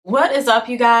What is up,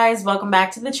 you guys? Welcome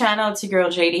back to the channel. It's your girl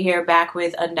JD here, back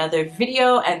with another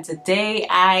video, and today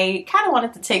I kind of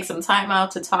wanted to take some time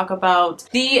out to talk about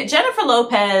the Jennifer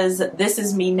Lopez This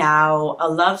Is Me Now, a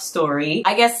love story.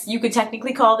 I guess you could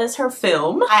technically call this her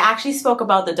film. I actually spoke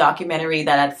about the documentary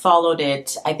that had followed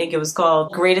it. I think it was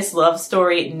called Greatest Love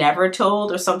Story Never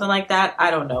Told or something like that.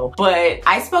 I don't know. But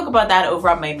I spoke about that over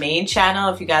on my main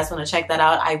channel. If you guys want to check that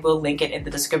out, I will link it in the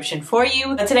description for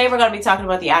you. But today we're going to be talking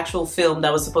about the actual film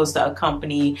that was supposed to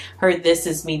accompany her This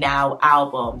Is Me Now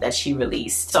album that she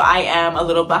released. So I am a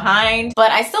little behind, but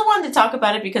I still wanted to talk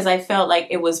about it because I felt like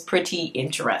it was pretty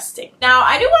interesting. Now,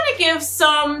 I do want to give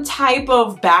some type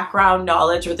of background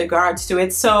knowledge with regards to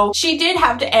it. So she did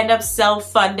have to end up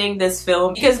self-funding this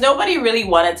film because nobody really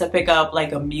wanted to pick up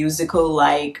like a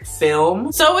musical-like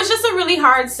film. So it was just a really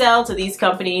hard sell to these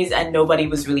companies and nobody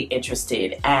was really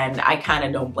interested, and I kind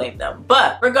of don't blame them.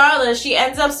 But regardless, she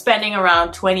ends up spending around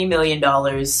 $20 million,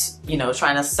 you know,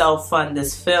 trying to self-fund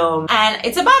this film, and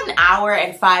it's about an hour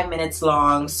and 5 minutes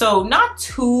long, so not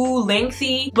too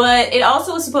lengthy, but it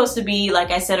also was supposed to be,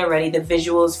 like I said already, the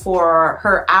visuals for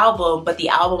her album, but the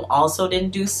album also didn't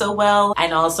do so well,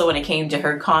 and also when it came to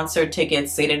her concert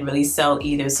tickets, they didn't really sell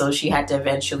either, so she had to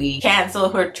eventually cancel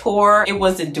her tour. It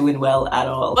wasn't doing well at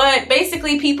all. But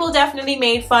basically, people definitely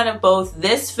made fun of both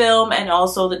this film and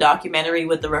also the documentary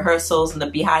with the rehearsals and the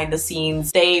behind the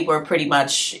scenes. They were pretty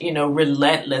much, you know,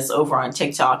 relentless over on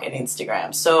TikTok and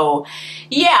Instagram. So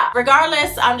yeah,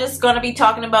 regardless, I'm just gonna be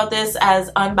talking about this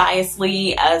as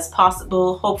unbiasedly as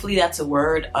possible. Hopefully that's a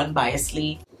word,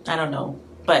 unbiasedly. I don't know,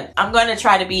 but I'm going to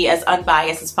try to be as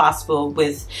unbiased as possible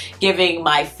with giving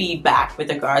my feedback with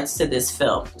regards to this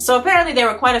film. So apparently there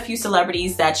were quite a few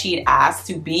celebrities that she had asked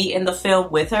to be in the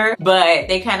film with her, but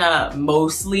they kind of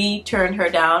mostly turned her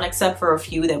down, except for a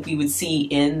few that we would see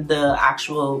in the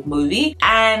actual movie.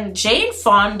 And Jane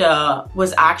Fonda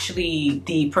was actually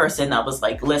the person that was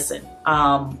like, listen,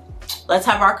 let's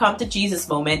have our come to Jesus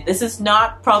moment. This is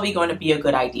not probably going to be a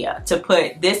good idea to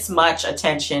put this much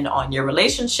attention on your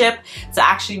relationship to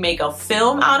actually make a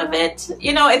film out of it.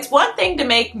 You know, it's one thing to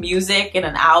make music and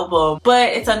an album, but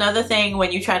it's another thing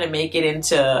when you try to make it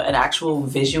into an actual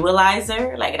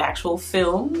visualizer, like an actual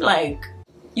film. Like,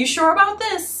 you sure about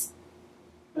this?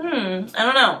 I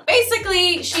don't know.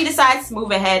 Basically, she decides to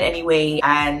move ahead anyway,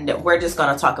 and we're just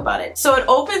gonna talk about it. So it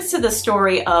opens to the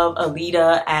story of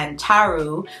Alita and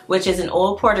Taru, which is an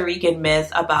old Puerto Rican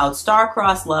myth about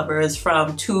star-crossed lovers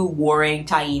from two warring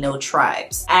Taino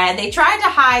tribes. And they tried to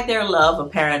hide their love,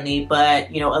 apparently, but,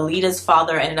 you know, Alita's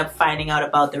father ended up finding out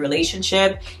about the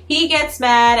relationship. He gets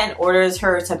mad and orders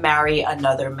her to marry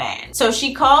another man. So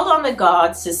she called on the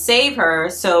gods to save her,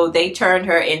 so they turned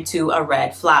her into a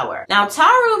red flower. Now,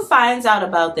 Taru finds out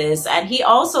about this, and he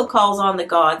also calls on the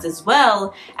gods as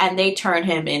well, and they turn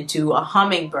him into a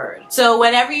hummingbird. So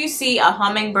whenever you see a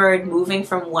hummingbird moving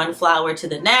from one flower to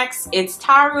the next, it's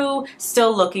Taru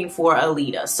still looking for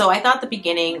Alita. So I thought the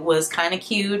beginning was kind of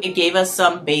cute. It gave us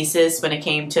some basis when it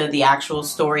came to the actual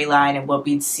storyline and what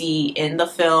we'd see in the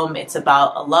film. It's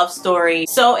about a love story,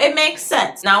 so it makes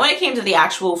sense. Now when it came to the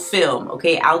actual film,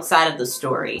 okay, outside of the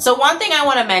story, so one thing I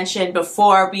want to mention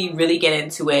before we really get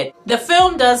into it, the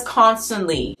film does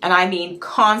constantly, and I mean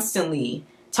constantly,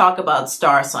 talk about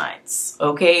star signs,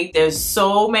 okay? There's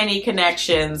so many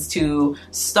connections to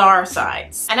star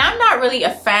signs. And I'm not really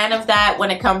a fan of that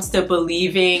when it comes to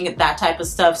believing that type of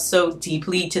stuff so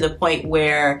deeply to the point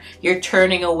where you're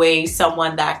turning away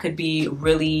someone that could be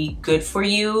really good for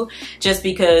you just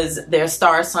because their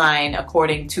star sign,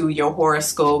 according to your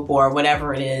horoscope or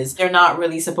whatever it is, they're not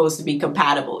really supposed to be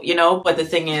compatible, you know? But the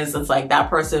thing is, it's like that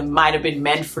person might have been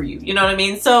meant for you, you know what I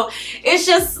mean? So it's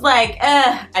just like,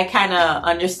 I kind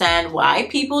of understand why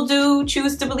people do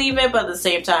choose to believe it, but at the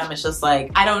same time, it's just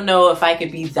like, I don't know if I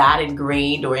could be that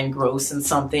ingrained or engrossed in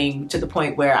something to the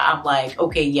point where I'm like,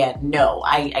 okay, yeah, no,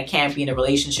 I can't be in a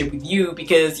relationship with you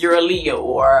because you're a Leo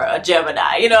or a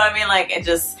Gemini, you know what I mean? Like, it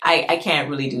just, I can't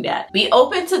really do that. We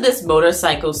open to this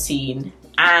motorcycle scene,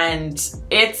 and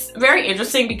it's very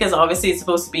interesting because obviously it's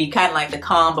supposed to be kind of like the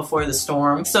calm before the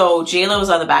storm. So JLO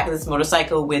is on the back of this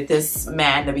motorcycle with this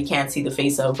man that we can't see the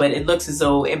face of, but it looks as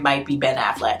though it might be Ben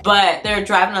Affleck. But they're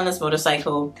driving on this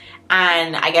motorcycle,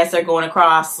 and I guess they're going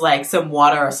across like some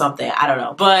water or something, I don't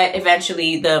know. But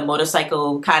eventually the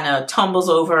motorcycle kind of tumbles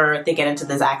over, they get into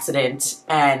this accident,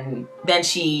 and then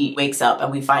she wakes up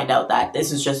and we find out that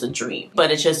this is just a dream,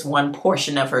 but it's just one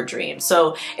portion of her dream.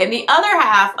 So in the other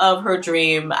half of her dream,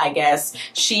 dream, I guess,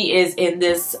 she is in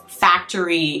this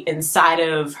factory inside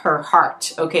of her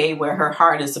heart, okay, where her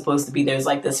heart is supposed to be. There's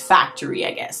like this factory,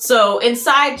 I guess. So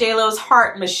inside JLo's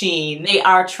heart machine, they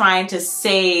are trying to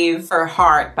save her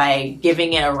heart by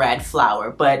giving it a red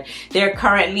flower, but they're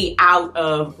currently out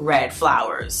of red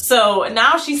flowers. So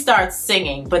now she starts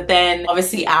singing, but then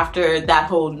obviously after that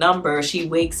whole number, she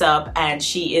wakes up and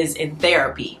she is in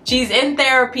therapy. She's in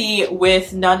therapy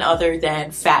with none other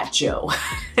than Fat Joe.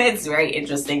 It's very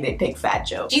interesting they picked Fat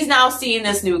Joe. She's now seeing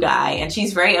this new guy and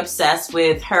she's very obsessed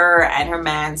with her and her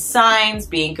man's signs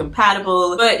being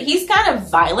compatible, but he's kind of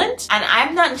violent, and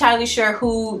I'm not entirely sure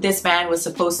who this man was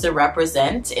supposed to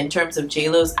represent in terms of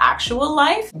JLo's actual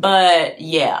life, but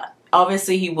yeah.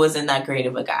 Obviously, he wasn't that great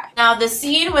of a guy. Now, the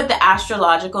scene with the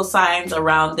astrological signs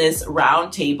around this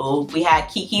round table, we had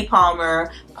Keke Palmer,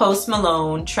 Post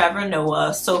Malone, Trevor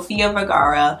Noah, Sofia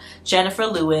Vergara, Jennifer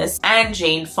Lewis, and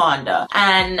Jane Fonda.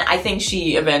 And I think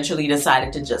she eventually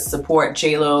decided to just support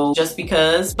JLo just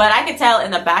because. But I could tell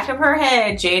in the back of her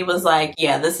head, Jade was like,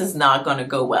 yeah, this is not gonna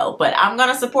go well, but I'm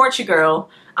gonna support you, girl.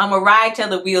 I'm gonna ride till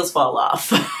the wheels fall off.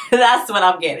 That's what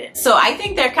I'm getting. So I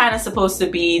think they're kind of supposed to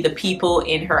be the people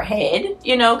in her head,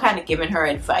 you know, kind of giving her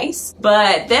advice.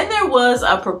 But then there was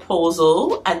a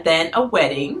proposal and then a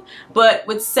wedding, but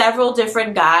with several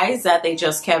different guys that they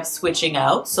just kept switching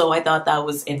out. So I thought that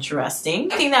was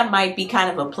interesting. I think that might be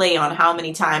kind of a play on how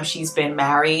many times she's been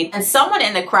married. And someone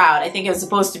in the crowd, I think it was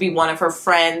supposed to be one of her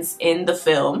friends in the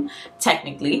film,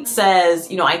 technically,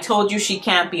 says, you know, I told you she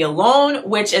can't be alone,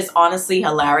 which is honestly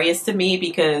hilarious to me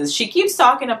because she keeps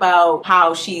talking about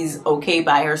how she's okay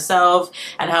by herself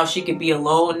and how she could be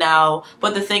alone now.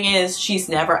 But the thing is, she's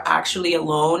never actually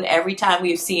alone. Every time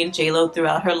we've seen JLo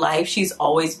throughout her life, she's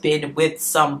always been with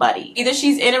somebody. Either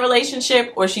she's in a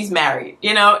relationship or she's married,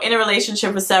 you know, in a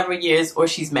relationship for several years or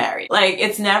she's married. Like,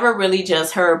 it's never really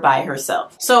just her by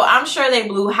herself. So I'm sure they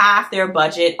blew half their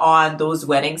budget on those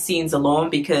wedding scenes alone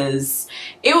because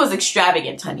it was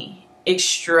extravagant, honey.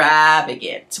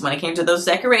 Extravagant. When it came to those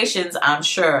decorations, I'm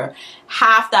sure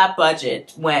half that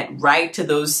budget went right to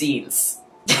those scenes.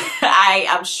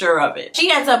 I'm sure of it.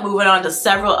 She ends up moving on to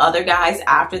several other guys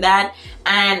after that,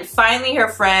 and finally her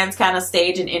friends kind of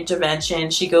stage an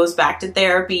intervention. She goes back to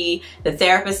therapy. The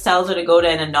therapist tells her to go to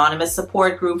an anonymous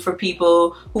support group for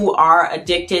people who are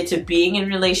addicted to being in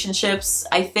relationships,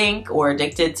 I think, or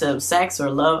addicted to sex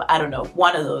or love. I don't know,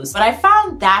 one of those. But I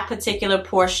found that particular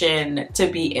portion to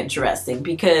be interesting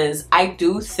because I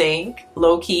do think,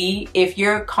 low-key, if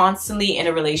you're constantly in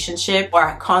a relationship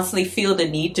or constantly feel the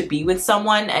need to be with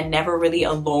someone and never really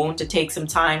alone to take some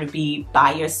time to be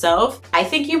by yourself, I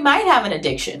think you might have an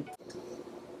addiction.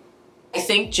 I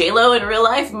think JLo in real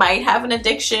life might have an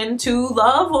addiction to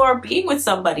love or being with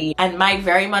somebody and might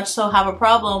very much so have a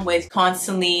problem with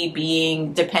constantly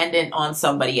being dependent on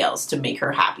somebody else to make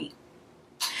her happy.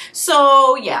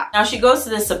 So yeah, now she goes to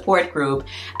this support group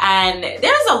and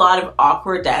there's a lot of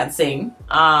awkward dancing.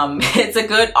 It's a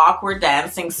good awkward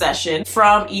dancing session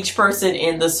from each person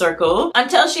in the circle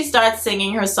until she starts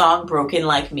singing her song Broken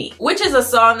Like Me, which is a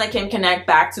song that can connect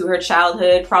back to her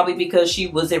childhood, probably because she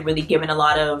wasn't really given a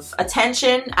lot of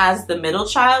attention as the middle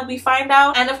child, we find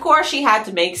out. And of course she had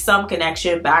to make some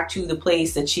connection back to the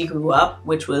place that she grew up,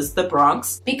 which was the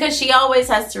Bronx, because she always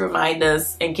has to remind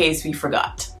us in case we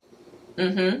forgot.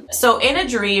 So in a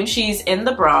dream, she's in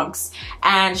the Bronx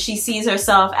and she sees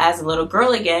herself as a little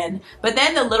girl again, but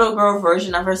then the little girl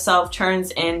version of herself turns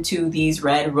into these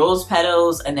red rose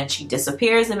petals and then she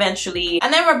disappears eventually.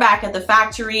 And then we're back at the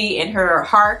factory in her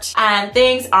heart and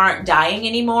things aren't dying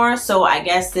anymore. So I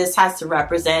guess this has to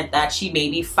represent that she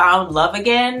maybe found love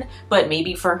again, but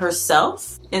maybe for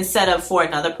herself instead of for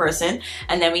another person.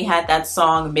 And then we had that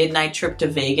song Midnight Trip to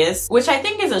Vegas, which I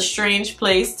think is a strange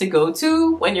place to go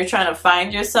to when you're trying to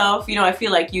find yourself. You know, I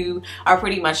feel like you are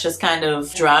pretty much just kind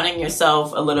of drowning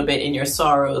yourself a little bit in your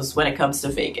sorrows when it comes to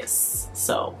Vegas.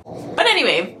 So, but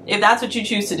anyway, if that's what you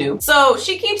choose to do. So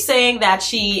she keeps saying that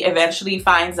she eventually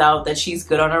finds out that she's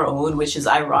good on her own, which is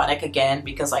ironic again,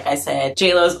 because like I said,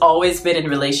 JLo's always been in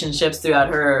relationships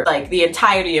throughout her, like the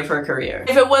entirety of her career.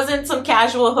 If it wasn't some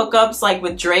casual hookups like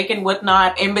with Drake and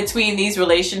whatnot in between these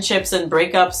relationships and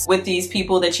breakups with these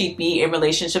people that she'd be in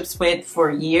relationships with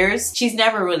for years, she's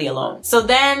never really alone. So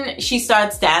then she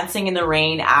starts dancing in the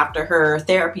rain after her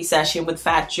therapy session with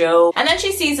Fat Joe, and then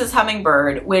she sees this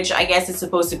hummingbird, which I guess is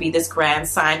supposed to be this grand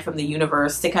sign from the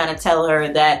universe to kind of tell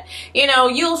her that, you know,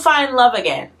 you'll find love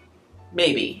again.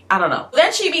 Maybe. I don't know.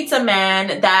 Then she meets a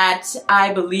man that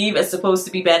I believe is supposed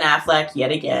to be Ben Affleck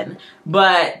yet again,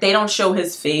 but they don't show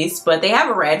his face, but they have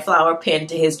a red flower pinned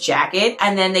to his jacket,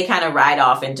 and then they kind of ride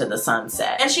off into the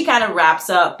sunset. And she kind of wraps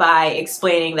up by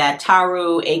explaining that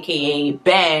Taru, aka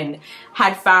Ben,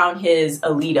 had found his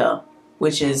Alita,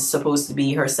 which is supposed to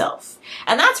be herself.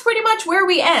 And that's pretty much where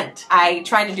we end. I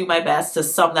tried to do my best to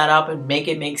sum that up and make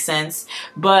it make sense,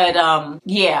 but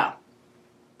yeah.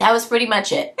 That was pretty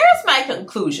much it. Here's my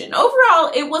conclusion.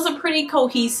 Overall, it was a pretty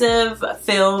cohesive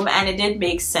film and it did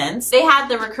make sense. They had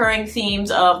the recurring themes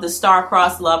of the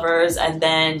star-crossed lovers and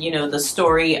then, you know, the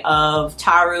story of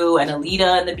Taru and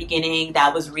Alita in the beginning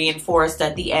that was reinforced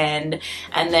at the end,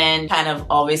 and then kind of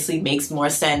obviously makes more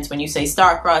sense when you say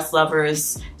star-crossed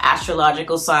lovers,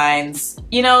 astrological signs.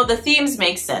 You know, the themes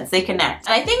make sense. They connect.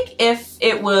 And I think if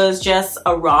it was just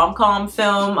a rom-com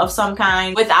film of some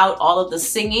kind without all of the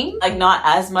singing, like not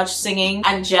as much singing,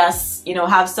 and just, you know,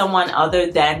 have someone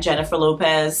other than Jennifer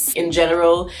Lopez in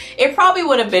general, it probably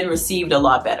would have been received a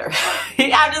lot better.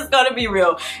 I'm just gonna be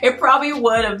real. It probably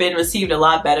would have been received a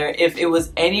lot better if it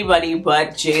was anybody but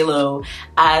JLO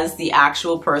as the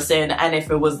actual person and if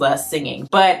it was less singing.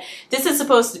 But this is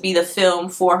supposed to be the film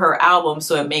for her album,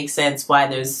 so it makes sense why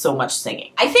there's so much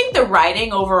singing. I think the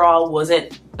writing overall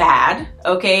wasn't bad,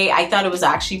 okay? I thought it was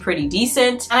actually pretty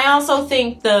decent. And I also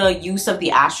think the use of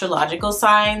the astrological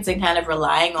signs and kind of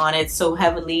relying on it so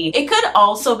heavily, it could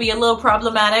also be a little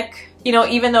problematic. You know,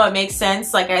 even though it makes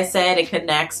sense, like I said, it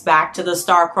connects back to the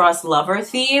star-crossed lover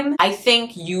theme. I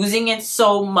think using it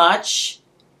so much,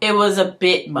 it was a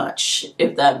bit much,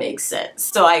 if that makes sense.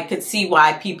 So I could see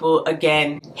why people,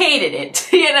 again, hated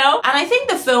it, you know? And I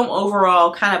think the film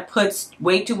overall kind of puts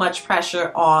way too much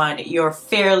pressure on your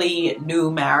fairly new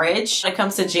marriage when it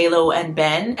comes to JLo and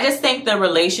Ben. I just think the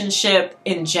relationship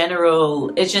in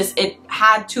general, it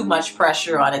had too much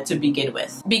pressure on it to begin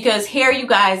with. Because here you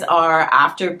guys are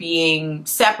after being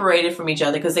separated from each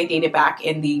other, because they dated back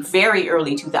in the very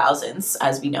early 2000s,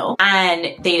 as we know.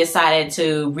 And they decided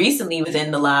to recently, within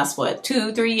the last, what,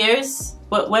 2-3 years?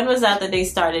 When was that they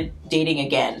started dating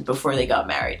again before they got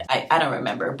married? I don't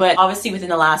remember. But obviously within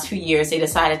the last few years, they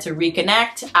decided to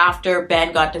reconnect after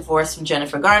Ben got divorced from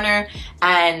Jennifer Garner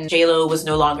and JLo was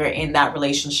no longer in that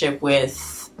relationship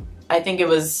with, I think it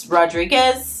was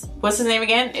Rodriguez. What's his name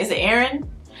again? Is it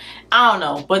Aaron? I don't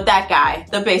know, but that guy,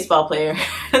 the baseball player,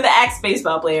 the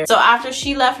ex-baseball player. So after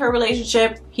she left her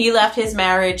relationship, he left his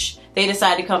marriage, they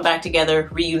decided to come back together,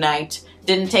 reunite.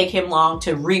 Didn't take him long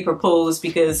to re-propose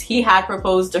because he had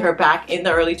proposed to her back in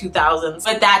the early 2000s,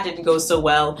 but that didn't go so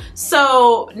well.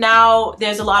 So now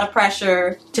there's a lot of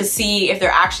pressure to see if they're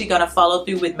actually gonna follow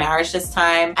through with marriage this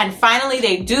time. And finally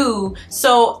they do.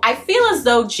 So I feel as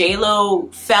though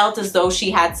JLo felt as though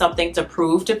she had something to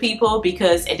prove to people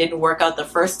because it didn't work out the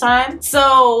first time.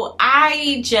 So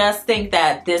I just think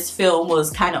that this film was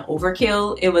kind of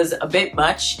overkill. It was a bit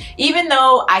much, even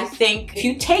though I think if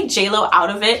you take JLo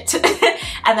out of it,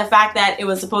 and the fact that it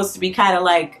was supposed to be kind of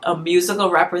like a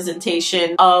musical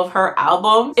representation of her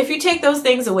album, if you take those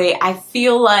things away, I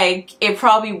feel like it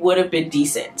probably would have been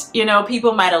decent. You know,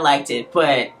 people might have liked it,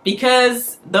 but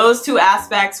because those two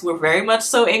aspects were very much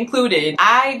so included,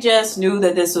 I just knew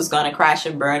that this was gonna crash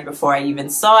and burn before I even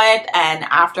saw it. And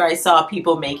after I saw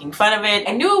people making fun of it,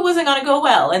 I knew it wasn't gonna go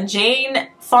well. And Jane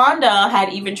Fonda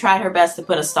had even tried her best to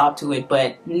put a stop to it,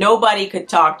 but nobody could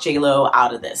talk JLo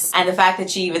out of this. And the fact that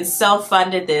she even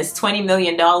self-funded this $20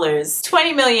 million,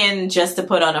 $20 million just to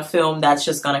put on a film that's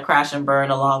just gonna crash and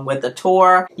burn along with the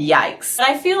tour, yikes. But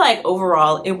I feel like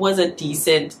overall it was a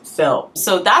decent film.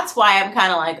 So that's why I'm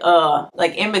kind of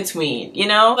like in between, you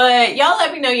know? But y'all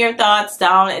let me know your thoughts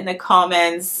down in the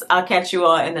comments. I'll catch you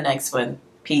all in the next one.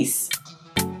 Peace.